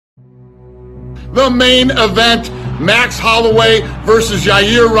the main event. Max Holloway versus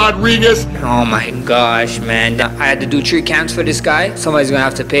Yair Rodriguez. Oh my gosh, man. I had to do 3 counts for this guy. Somebody's gonna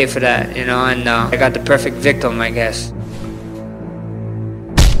have to pay for that, you know, and I got the perfect victim, I guess.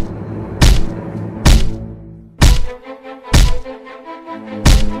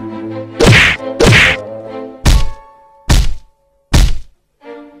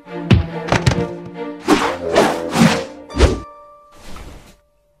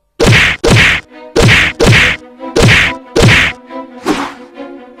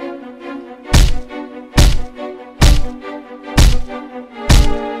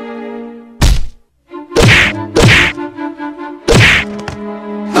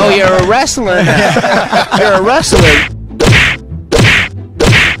 Oh, you're a wrestler now. You're a wrestler.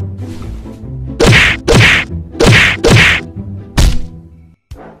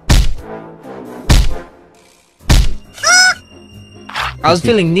 I was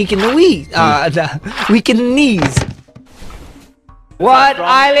feeling weak in the weak in the knees. What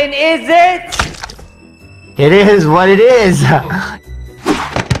island is it? It is what it is.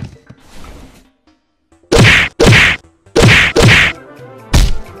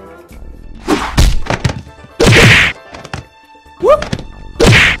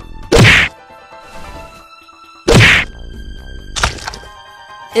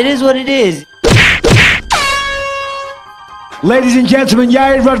 It is what it is. Ladies and gentlemen,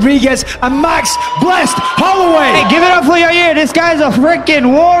 Yair Rodriguez and Max Blessed Holloway. Hey, give it up for Yair. This guy's a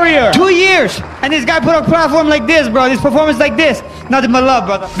freaking warrior. 2 years, and this guy put a platform like this, bro. This performance like this. Nothing but love,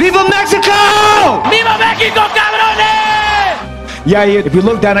 brother. Viva Mexico! Viva Mexico, cabrones! Yair, if you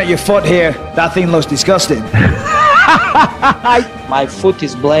look down at your foot here, that thing looks disgusting. My foot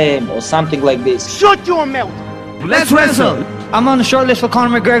is blamed or something like this. Shut your mouth. Let's wrestle. I'm on the short list for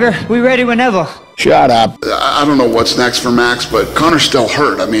Conor McGregor. We ready whenever. Shut up. I don't know what's next for Max, but Conor's still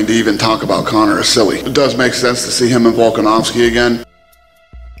hurt. I mean, to even talk about Conor is silly. It does make sense to see him and Volkanovski again.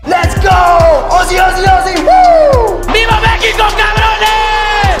 Let's go! Aussie, Aussie, Aussie! Woo! Viva Mexico,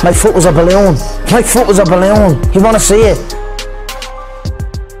 cabrones! My foot was a balloon. My foot was a balloon. You want to see it?